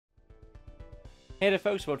Here to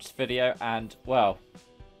folks watch this video and, well,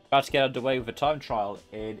 about to get underway with a time trial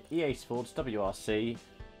in EA Sports WRC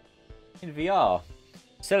in VR.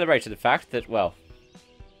 Celebrating the fact that, well,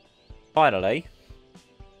 finally,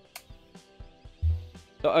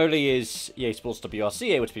 not only is EA Sports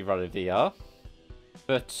WRC able to be run in VR,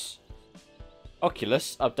 but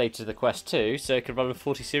Oculus updated the Quest 2 so it can run a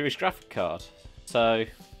 40 series graphic card. So,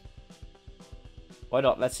 why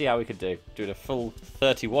not? Let's see how we can do. Doing a full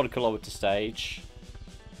 31km stage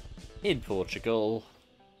in Portugal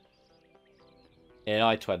in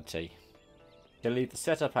I-20. Gonna leave the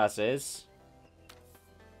setup as is.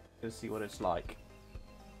 Gonna see what it's like.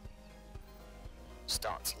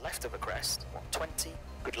 Starts left of a crest, 120.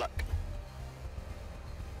 Good luck.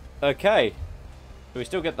 Okay, so we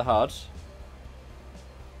still get the HUD.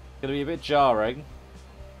 Gonna be a bit jarring,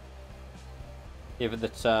 given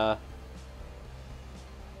that,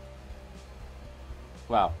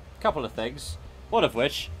 well, a couple of things. One of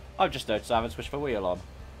which, I've just noticed I haven't switched my wheel on.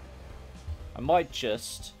 I might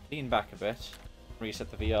just lean back a bit,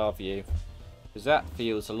 reset the VR view, because that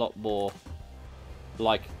feels a lot more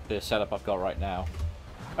like the setup I've got right now.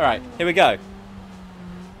 Alright, here we go.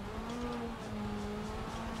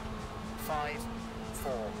 5,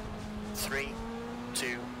 4, 3, 2,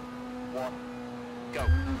 1, go.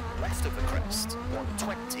 Left of a crest,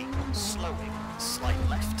 120, slowing, slight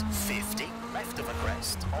left, 50, left of a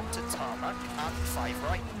crest, onto tarmac, and 5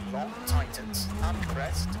 right, long tightens, and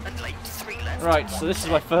crest, and late 3 left. Right, so this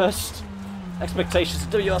is my first expectations of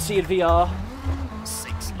WRC in VR.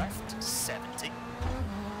 6 left, 70,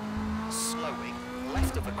 slowing,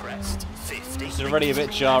 left of a crest, 50. This is already a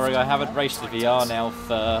bit jarring. I haven't raced the VR now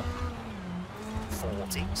for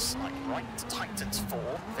 40, slight right, tightens 4,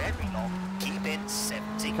 very long, keep in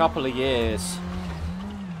 70. a couple of years.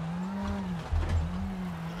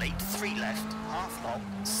 Late 3 left, half long,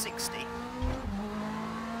 60.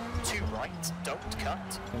 2 right, don't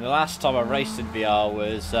cut. And the last time I raced in VR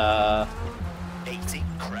was 80,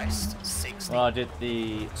 crest, 60. when I did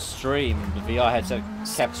the stream. The VR headset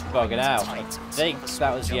kept bugging out. I think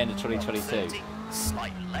that was the end of 2022. 30,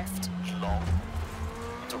 slight left, long.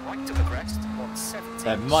 To right of a crest, 170.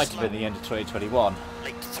 That might have been the end of 2021.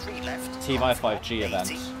 Late 3 left, Team half long, I5G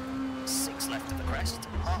event. 80. 6 left of the crest,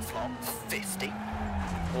 half long, 50.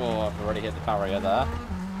 Oh, I've already hit the barrier there.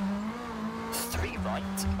 3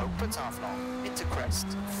 right, opens half long, into crest,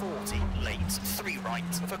 40, late, 3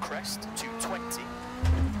 right of a crest, 220.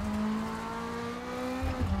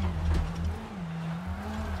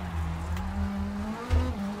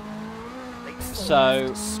 Late 4 So,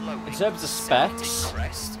 left, slowing, in terms of 70, specs,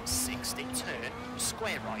 crest, 60, turn,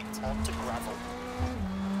 square right, onto gravel,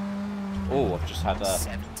 oh, I've just had a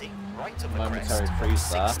 70, right of a momentary crest, freeze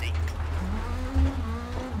there. 60,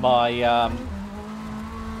 My right of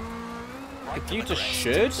a computer crest,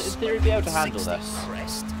 should, in theory, be able to handle 60, this.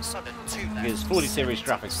 crest, sudden 2 left, Because 40 series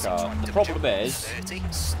 70, graphics 6 card. right The of problem 2, is, 30,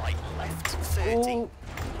 slight left, 30. oh,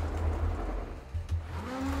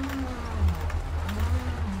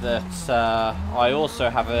 that I also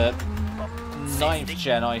have a 9th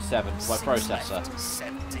gen i7 for my processor.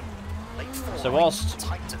 So whilst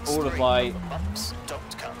all of my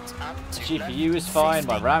GPU is fine,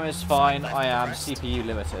 my RAM is fine, I am CPU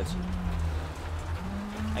limited.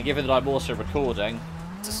 And given that I'm also recording,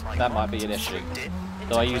 that might be an issue.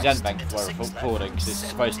 Though I use NVENC for my recording because it's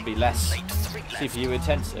supposed to be less CPU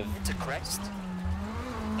intensive. Into crest,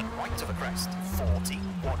 and right of a crest, 40,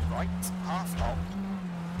 1 right, half long.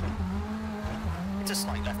 Into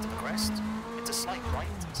slight left of a crest, into slight right,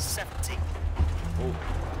 70. Oh.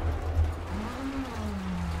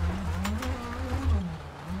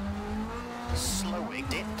 Slowing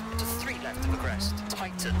dip into 3 left of a crest,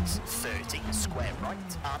 tightens, 30, square right,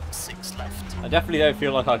 and 6 left. I definitely don't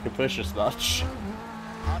feel like I can push as much.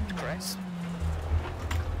 And crest.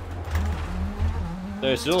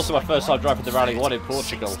 This is also my first time driving the Rally 1 in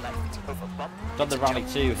Portugal. 6 left, over bump, Done the into Rally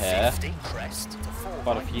jump, 2 here 50, crest, to 4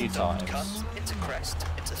 quite a right, few don't times. cut, into crest,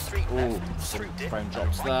 into 3 Ooh, left, some through dip, frame and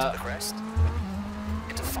drops right there. of the crest,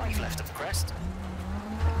 into 5 left of the crest,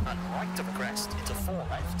 and right of the crest, into 4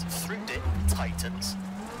 left, through dip, tightens.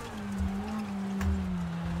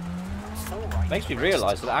 4 right Makes of me the crest,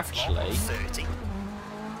 realise that half long, actually, 30,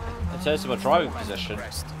 in terms of my driving position,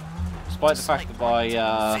 despite the fact that my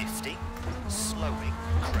 50, slowing,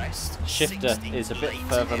 crest, shifter 60, is a bit late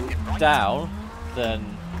further hairpin right, down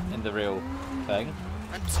than in the real thing,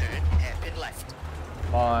 and turn hairpin left.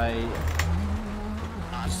 my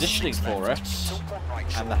And positioning 6 for left, it tilt 1 right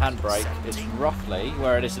and short, the handbrake is 70, roughly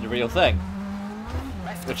where it is in the real thing.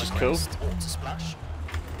 left which of is a cool. crest, auto splash,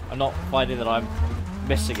 I'm not finding that I'm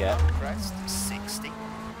missing it. crest, 60,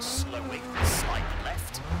 slowing, slight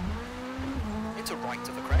right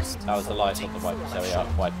of the crest. That was the light on the right, so we are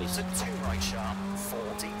white piece. To 2 right sharp,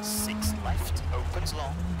 40, 6 left, opens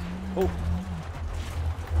long. Oh,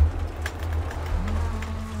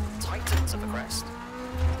 Tightens of the crest.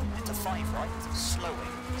 Into 5 right, slowing,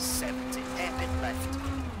 70, hairpin left.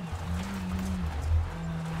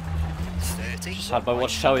 30. just had my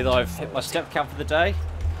watch tell me that I've hit my step count for the day.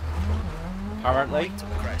 Apparently, Right of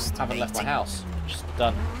the crest, haven't left my 80. house. Just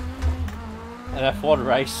done an F1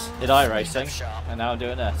 race in iRacing, and now I'm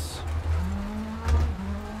doing this.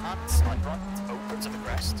 And slide right, opens of the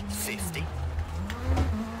crest, 50.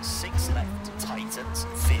 6 left, tightens,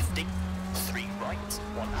 50. 3 right,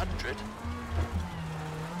 100.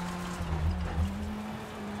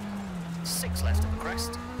 6 left of the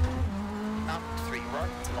crest. And 3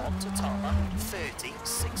 right, onto tarmac, 30.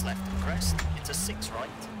 6 left of the crest, into 6 right,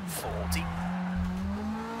 40.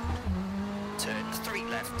 Turn 3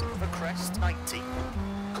 left of the crest, 90.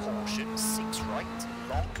 Caution, 6 right,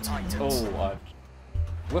 long tightens. Oh,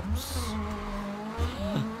 whoops.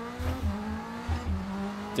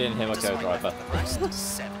 Didn't hear my co-driver. Rest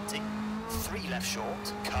 70, 3 left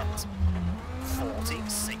short, cut. 40,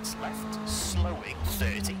 6 left, slowing,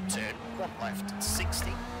 30, turn 1 left,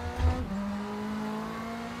 60.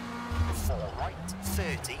 4 right,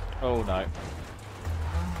 30. Oh no.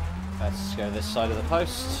 Let's go this side of the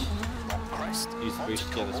post. Long crest, Use the boost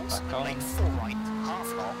to get this back on. late 4 right,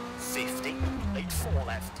 half long, 50. Late 4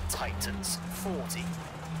 left, tightens, 40.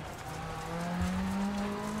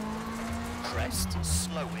 Crest,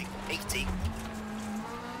 slowing, 80.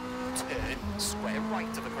 Turn, square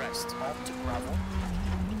right of the crest, onto gravel.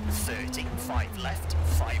 30, 5 left,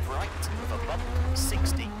 5 right, with a bump,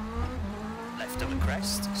 60. Left of the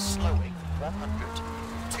crest, slowing, 100.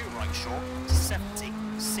 2 right short, 70.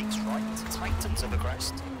 6 right, tightens of the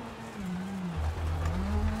crest.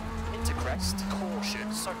 Into crest,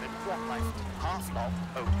 caution, sorry, 1 left, half long,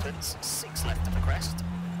 opens, 6 left of the crest.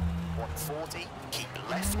 140, keep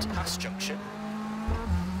left, past junction.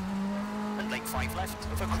 And late 5 left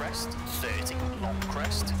of a crest, 30, long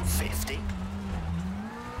crest, 50.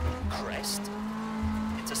 Crest,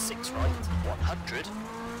 into 6 right, 100.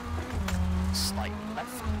 Slight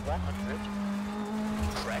left, 100.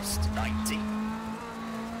 Crest, 90.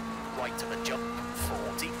 Right of a jump,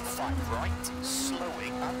 40, 5 right,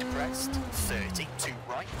 slowing and crest, 30, 2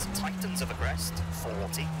 right, tightens of a crest,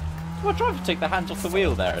 40. Well, I tried to take the hands off the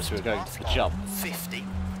wheel there as we were going to the jump. 50.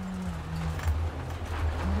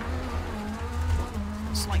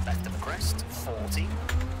 Slight left of a crest, 40.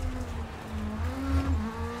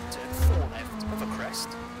 Turn 4 left of a crest,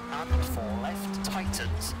 and 4 left,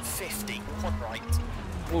 tightens, 50, 1 right.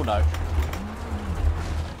 Oh no.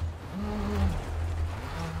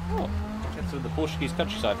 Oh, get through the Portuguese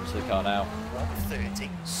countryside into the car now. 130,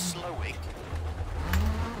 slowing.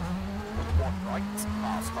 1 right,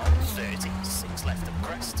 half long, 30, 6 left of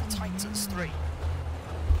crest, tightens 3.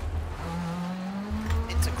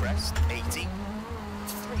 Into crest, 80.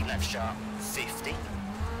 3 left sharp, 50.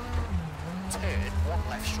 Turn 1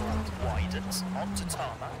 left short, widens, onto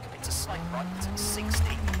tarmac, into slight right, 60.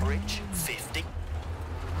 Bridge, 50.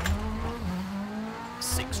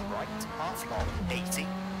 6 right, half long, 80.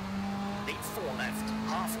 4 left,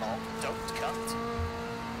 half long, don't cut.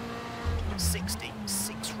 60,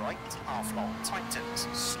 6 right, half long, tightens,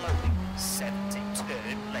 slowing, 70,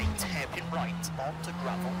 turn, late, hairpin right, onto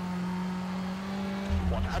gravel.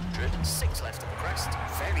 100, 6 left of the crest,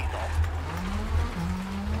 very long.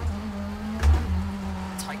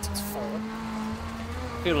 Tightens 4.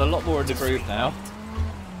 Feel a lot more in the groove now.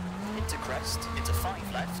 Into crest, into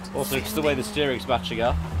 5 left. Also, just the 50. way the steering's matching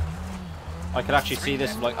up. I can actually see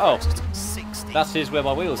this and like, oh, that is where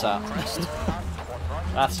my wheel's at.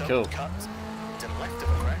 That's cool. Cut to the left of the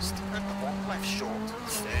crest and 1 left short,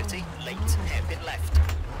 30, late, hairpin left.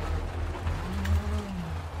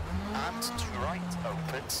 And to right,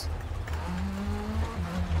 opens.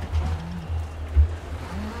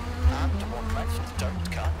 And 1 left,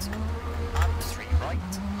 don't cut. And 3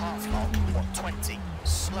 right, half long, 120,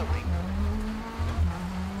 slowing.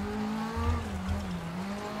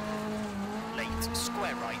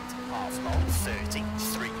 Square right, half long, 30,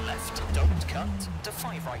 3 left, don't cut, to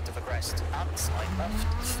 5 right of a crest, and slide left,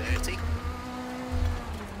 30,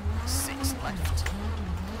 6 left,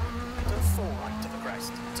 to 4 right of a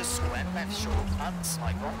crest, to square left short, and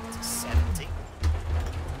slide right, 70,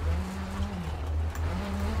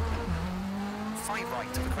 5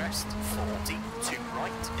 right of a crest, 40, 2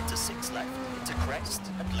 right, into 6 left, into crest,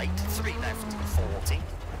 and late, 3 left, 40,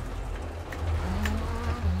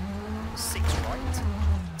 6 right,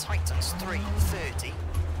 tightens 3, 30,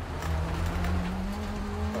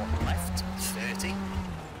 1 left, 30,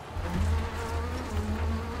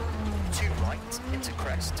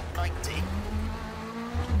 crest, 90.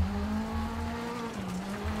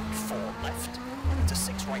 4 left, into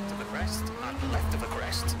 6 right of the crest, and left of the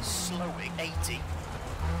crest, slowing, 80.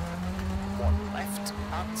 1 left,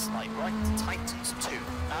 and slight right, tightens 2,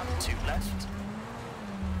 and 2 left.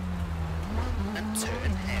 And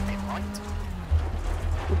turn heavy right.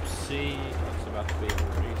 Oopsie, that's about to be a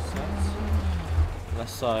reset.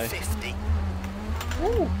 Unless I... 50.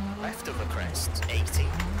 Woo! Left of the crest, 80.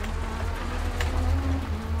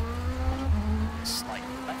 Slight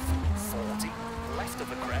left, 40. Left of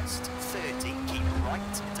the crest, 30. Keep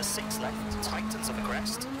right, into 6 left. Tightens of the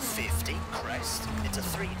crest, 50. Crest, into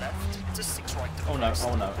 3 left. Into 6 right of the Oh no, crest.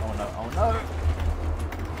 oh no, oh no, oh no!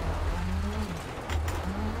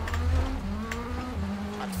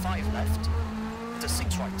 And 5 left. Into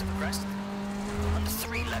 6 right of the crest. And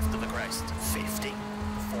 3 left of the crest, 50.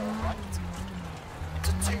 4 right.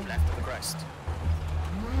 Into 2 left of the crest.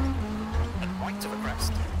 And right of the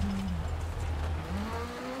crest.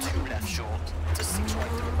 2 left short, to 6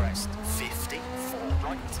 right of the crest, 50, 4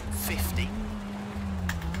 right, 50.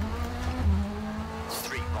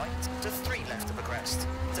 3 right, to 3 left of the crest,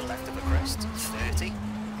 to left of the crest, 30.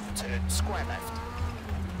 Turn square left.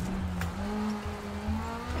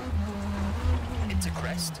 Into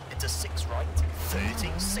crest, into 6 right, 30,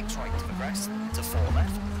 6 right to the crest, into 4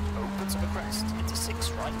 left, open to the crest, into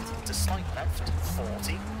 6 right, into slight left,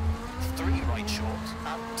 40. 3 right short,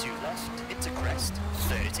 and 2 left, into crest,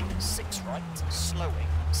 30, 6 right, slowing,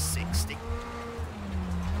 60.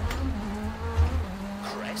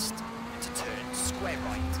 Crest, into turn, square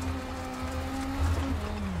right.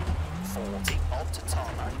 40, onto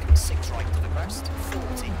tarmac, 6 right to the crest,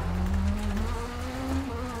 40.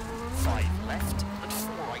 5 left, and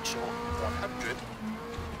 4 right short, 100.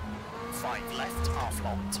 5 left, half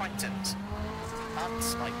long, tightens. And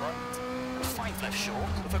slight right. 5 left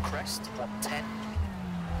short of a crest, 110.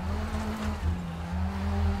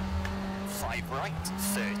 5 right,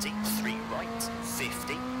 30, 3 right,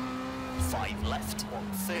 50. 5 left,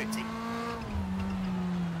 130.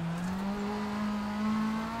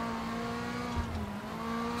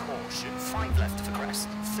 Caution, 5 left of a crest,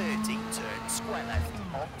 30, turn square left,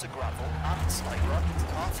 onto gravel, and slight right,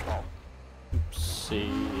 half long.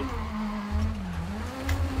 Oopsie.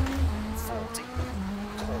 40.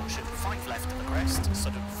 Caution, 5 left of the crest,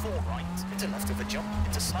 sudden 4 right, into left of the jump,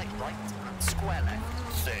 into slight right, and square left,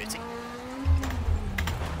 30.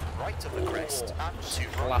 Right of the crest, and 2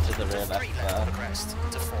 right, Flattered the into rear 3 left left of the there. crest,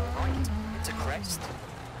 into 4 right, into crest,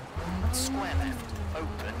 and square left,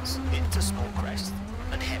 opens, into small crest,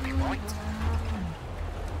 and heavy right.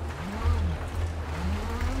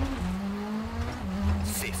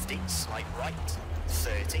 50, slight right,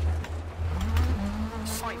 30.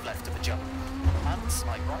 5 left of the jump, and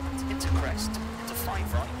slight right, into crest, into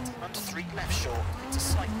 5 right, and 3 left short, into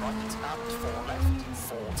slight right, and 4 left,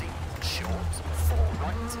 40, short, 4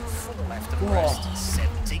 right, 4 left of the crest,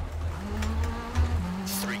 70.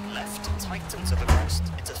 3 left, tightens of the crest,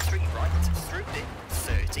 into 3 right, through dip,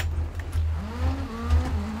 30.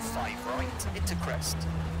 5 right, into crest,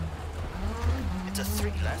 into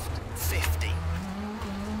 3 left, 50.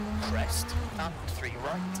 Crest, and 3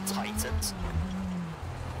 right, tightens.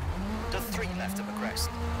 To 3 left of the crest,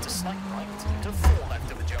 to slight right, to 4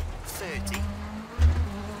 left of the jump, 30.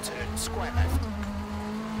 Turn square left.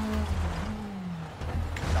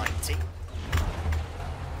 90.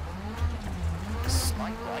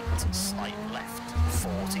 Slight right, slight left,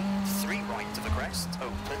 40. 3 right to the crest,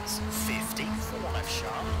 opens, 50. 4 left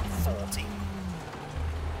sharp, 40.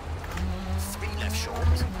 3 left short,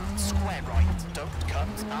 square right, don't cut,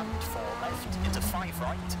 and 4 left, into 5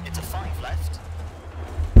 right, into 5 left.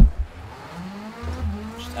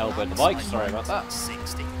 Just elbowed the bike, sorry about that.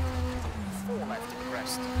 60. 4 left to the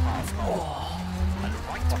crest, half long. And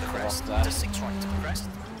right to the crest, there. to 6 right to the crest.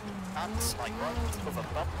 And slight right, over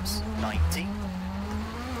bumps, 90.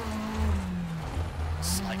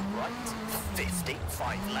 Slight right, 50.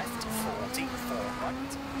 5 left, 40. 4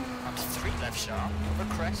 right. And 3 left sharp,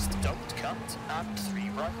 over crest, don't cut. And 3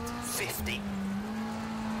 right, 50.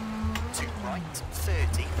 2 right,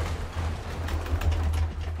 30.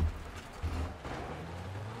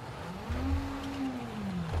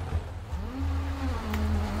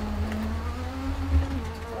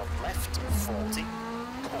 1 left, 40.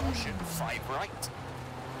 Caution, 5 right.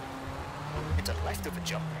 Into left of a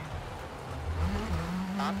jump.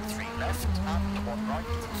 And 3 left, and 1 right,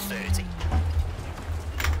 30.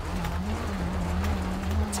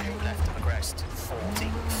 2 left of the crest, 40.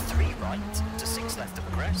 3 right, to 6 left of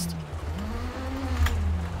the crest.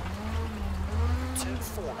 Turn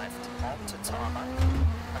 4 left, onto tarmac.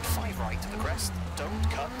 and 5 right of the crest, don't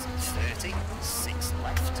cut, 30, 6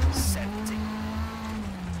 left, 70.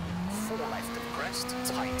 4 left of the crest,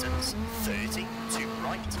 tightens, 30, 2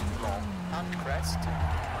 right, long, and crest.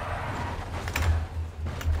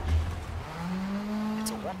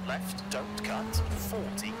 Into 1 left, don't cut,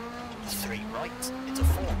 40, 3 right, into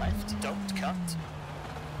 4 left, don't cut,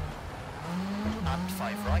 and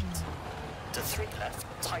 5 right, to 3 left,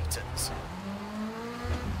 tightens,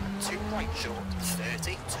 2 right short,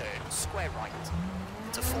 30, turn, square right,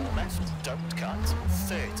 to 4 left, don't cut,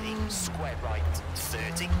 30, square right,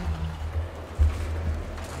 30,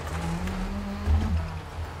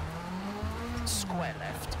 square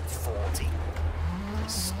left, 40,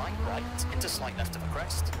 slight right, into slight left of a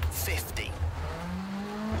crest, 50,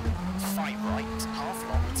 5 right, half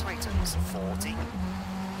long, tightens, 40,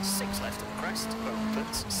 6 left of the crest,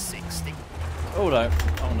 opens, 60. Oh no,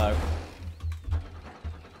 oh no.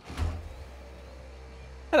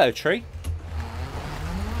 Hello, tree.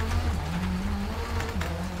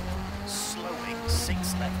 Slowing,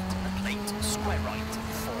 6 left, and late, square right,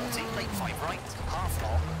 40, late 5 right, half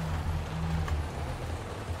long.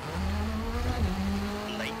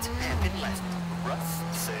 Late, hairpin left, rough,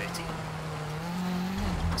 30.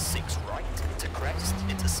 6 right, to crest,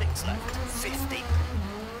 into 6 left, 50.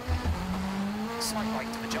 Slight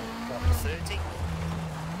right to the jump, 130.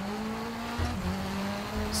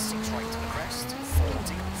 6 right to the crest,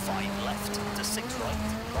 40, 5 left, to 6 right,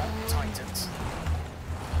 long tightens.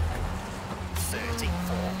 30,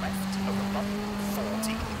 4 left, over bump,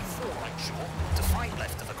 40, 4 right short, to 5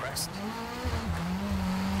 left of the crest.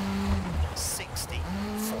 60,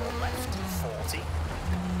 4 left, 40.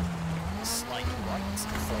 Slight right,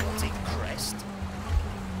 40, crest.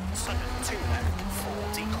 Sudden 2 left,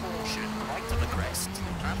 40, caution, right of the crest,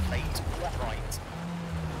 and late, 1 right.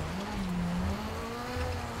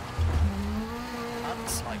 And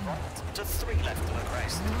slight right, to 3 left of the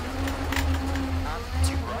crest. And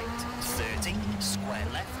 2 right, 30, square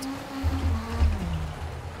left.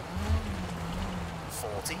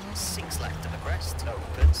 40, 6 left of the crest,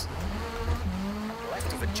 opens.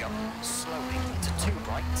 Left of a jump, slowing to 2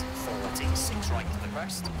 right, 40, 6 right of the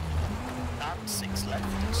crest. And 6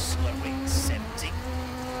 left, slowing, 70.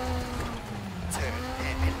 Turn,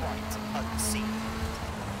 hairpin right, unseen.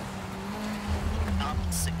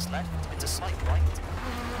 And 6 left, into slight right.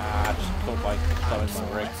 I just caught my thumb in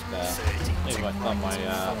my rig there. 30, Maybe my thumb, my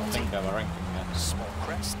 40. finger, my ring finger. Small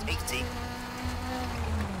crest, 80.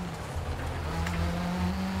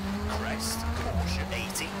 Crest, caution,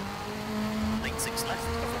 80. Late 6 left,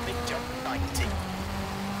 over big jump, 90.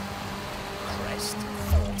 Crest,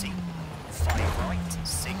 40. 5 right,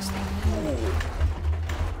 60. Ooh.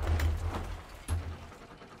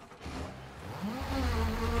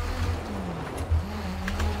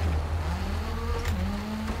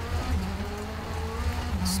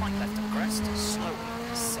 Slight left of crest, slowly,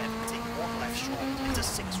 70. 1 left short, into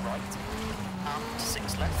 6 right. And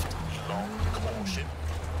 6 left, long, caution.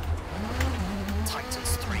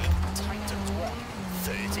 Tightens 3, tightens 1,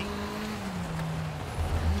 30.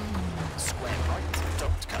 Square right,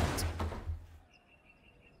 don't cut.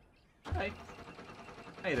 Hey.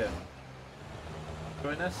 How you doing?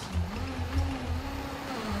 Enjoying this?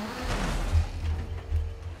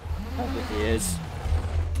 Probably he is.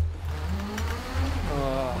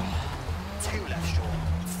 2 left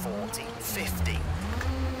short, 40, 50.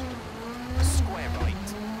 Square right.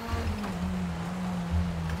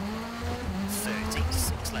 30,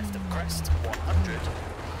 6 left of crest, 100.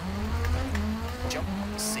 Jump,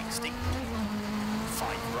 60. 5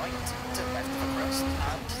 right, to left of the crest,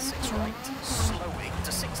 and 6 right. Slowing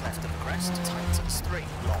to 6 left of the crest, tightens 3,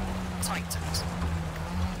 long, tightens.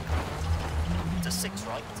 To 6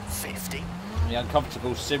 right, 50. The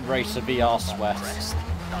uncomfortable sim racer VR sweat. Crest,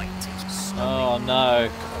 90. Oh no.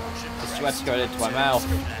 The sweat's going into my mouth.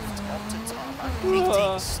 Left onto tarmac,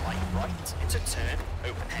 80, slight right, into turn,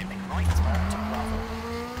 open hairpin right, onto gravel.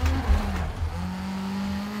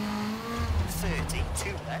 30,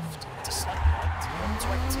 2 left, to slight right,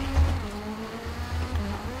 120.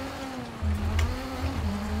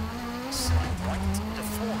 Slight right, to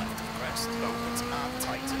 4 left of the crest, opens and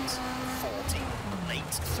tightens. 40,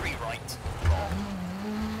 late, 3 right, long.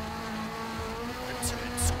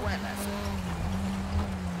 Return square left.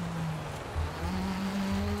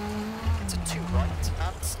 Into 2 right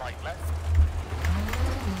and slight left.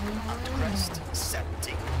 And crest,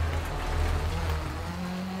 70.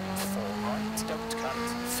 4 right, don't cut,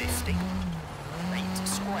 50. Late,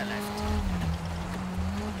 square left.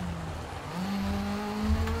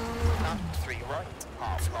 And 3 right,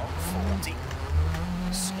 half long, 40.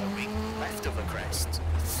 Slowing, left of the crest,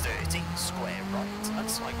 30, square right, and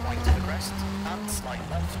slight right of the crest, and slight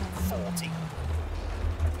left, 40.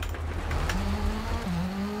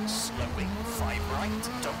 Slowing, 5 right,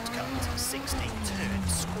 don't cut, 60, turn,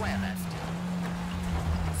 square left.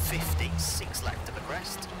 50, 6 left of the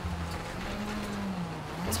crest.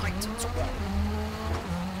 Tightens 1.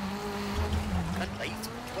 And late,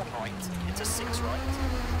 1 right, into 6 right,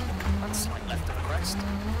 and slight left of the crest.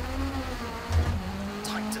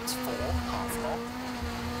 Tightens 4, half long.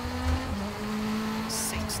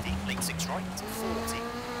 60, late 6 right, 40.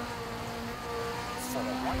 4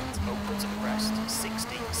 right, open to the crest,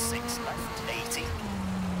 60, 6 left, 80.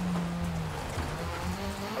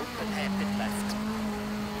 Open hairpin left.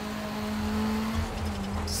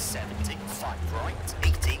 70, 5 right,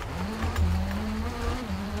 80.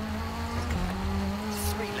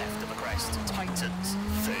 3 left of the crest, tightens,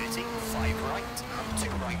 30, 5 right, and 2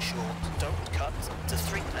 right short, don't cut, to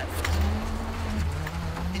 3 left.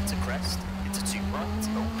 Into crest, into 2 right,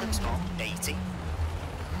 opens long, 80.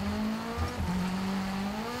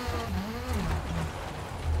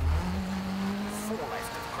 4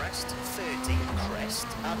 left of crest, 30, crest,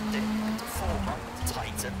 and dip, into 4 right,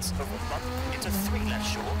 tightens, over bump, into 3 left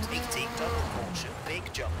short, 80, double caution, big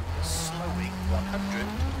jump, slowing, 100.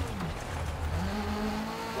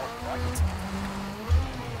 1 right.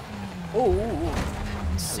 Oh,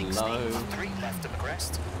 60, hello. 3 left of the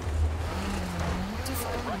crest. To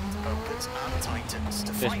 4 right, opens and tightens.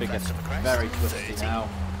 To This 5 bit left gets of the crest. very twisty 30. now.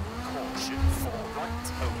 Caution, 4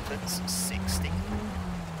 right, opens, 60.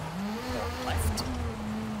 1 left.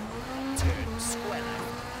 Turn, square left.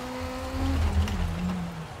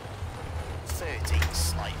 30,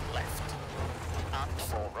 slight left. And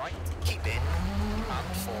 4 right, keep in.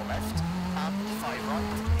 And 4 left. And 5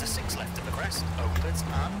 right, to 6 left of the crest, opens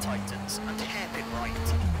and tightens, and hairpin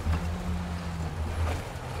right.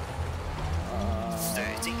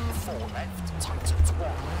 30, 4 left, tightens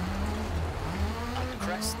 1. And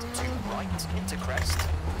crest, 2 right, into crest.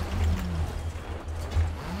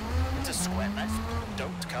 Into square left,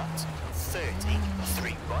 don't cut. 30,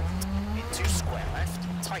 3 right, into square left,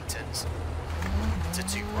 tightens. Into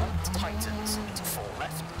 2 right, tightens. Into 4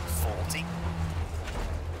 left, 40.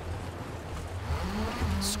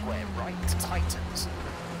 Square right, tightens.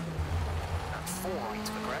 And 4 right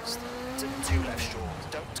for crest. To 2 left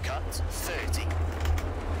short, don't cut, 30.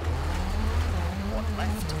 1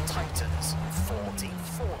 left, tightens. 40,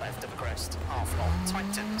 4 left of the crest, half long,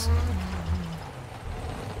 tightens.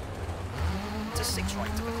 To 6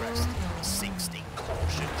 right of the crest, 60,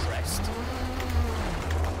 caution, crest.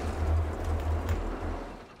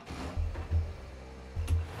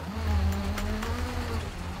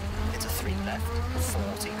 Into 3 left,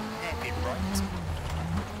 40, hairpin right.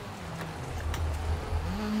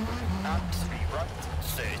 And 3 right,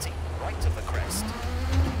 30, right of the crest.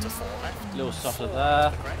 Into 4 left. Little softer 4 there. right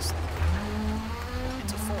of the crest.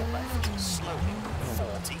 Into 4 left, slowly,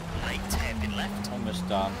 40, late hairpin left. Almost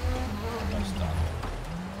done. Almost done.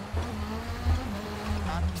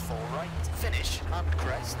 And 4 right, finish, and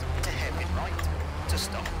crest, to hairpin right, to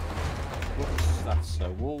stop. Whoops, that's a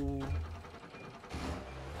wall.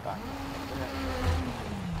 Back.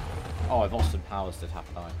 Oh, I've Austin Powers did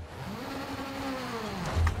happen, haven't I?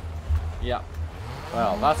 Yeah.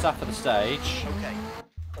 Well, that's after the stage. Okay,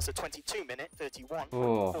 that's a 22-minute, 31.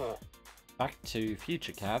 Oh. Back to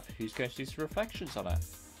Future Cav, who's going to do some reflections on it.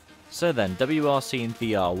 So then, WRC in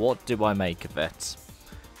VR, what do I make of it?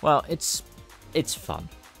 Well, it's fun.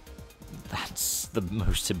 That's the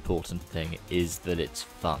most important thing, is that it's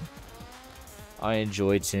fun. I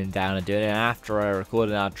enjoyed sitting down and doing it. After I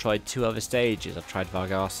recorded, I tried 2 other stages. I tried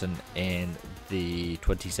Vargassen in the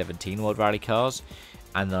 2017 World Rally Cars,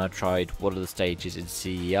 and then I tried one of the stages in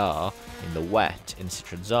CER in the wet in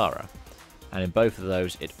Citroen Zara. And in both of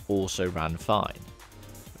those, it also ran fine.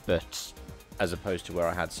 But as opposed to where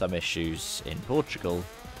I had some issues in Portugal,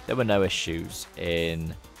 there were no issues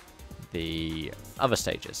in the other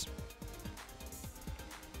stages.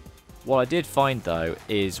 What I did find though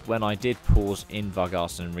is when I did pause in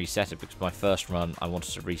Vargassen and reset it, because my first run I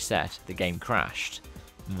wanted to reset, the game crashed.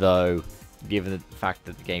 Though, given the fact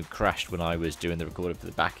that the game crashed when I was doing the recording for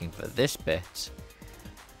the backing for this bit,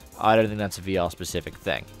 I don't think that's a VR specific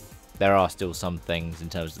thing. There are still some things in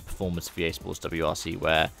terms of the performance of EA Sports WRC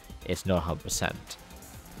where it's not 100%.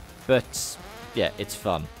 But yeah, it's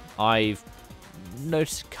fun. I've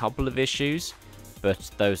noticed a couple of issues, but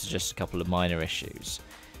those are just a couple of minor issues.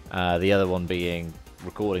 The other one being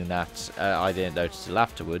recording that I didn't notice till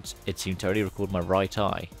afterwards. It seemed to only record my right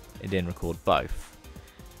eye. It didn't record both.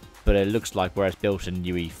 But it looks like where it's built in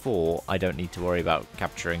UE4, I don't need to worry about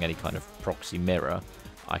capturing any kind of proxy mirror.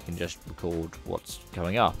 I can just record what's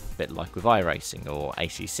coming up, a bit like with iRacing or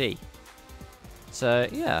ACC. So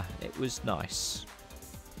yeah, it was nice.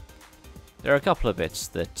 There are a couple of bits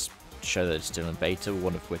that show that it's still in beta,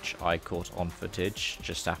 one of which I caught on footage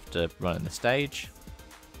just after running the stage.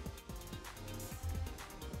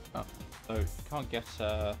 Oh, so can't get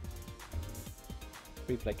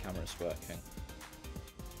replay cameras working.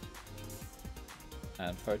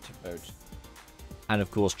 And photo mode. And of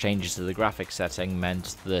course, changes to the graphics setting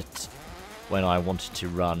meant that when I wanted to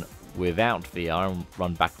run without VR and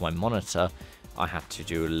run back my monitor, I had to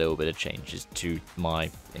do a little bit of changes to my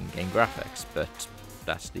in-game graphics, but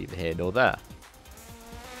that's neither here nor there.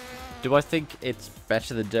 Do I think it's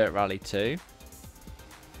better than Dirt Rally 2?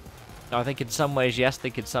 I think in some ways, yes. I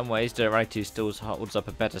think in some ways Dirt Rally 2 still holds up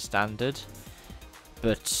a better standard.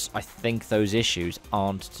 But I think those issues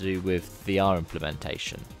aren't to do with VR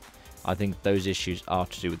implementation. I think those issues are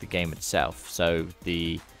to do with the game itself. So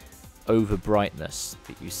the over brightness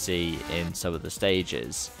that you see in some of the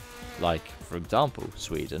stages, like for example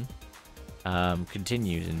Sweden,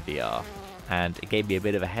 continues in VR, and it gave me a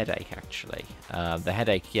bit of a headache actually. The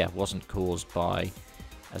headache, yeah, wasn't caused by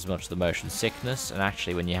as much the motion sickness, and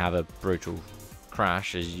actually when you have a brutal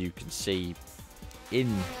crash, as you can see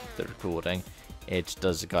in the recording, it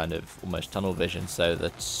does a kind of almost tunnel vision, so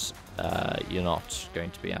that you're not going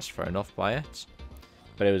to be as thrown off by it.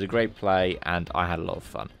 But it was a great play, and I had a lot of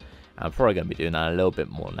fun. I'm probably going to be doing that a little bit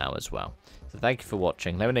more now as well. So thank you for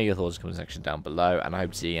watching. Let me know your thoughts in the comment section down below, and I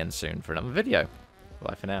hope to see you again soon for another video.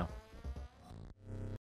 Bye for now.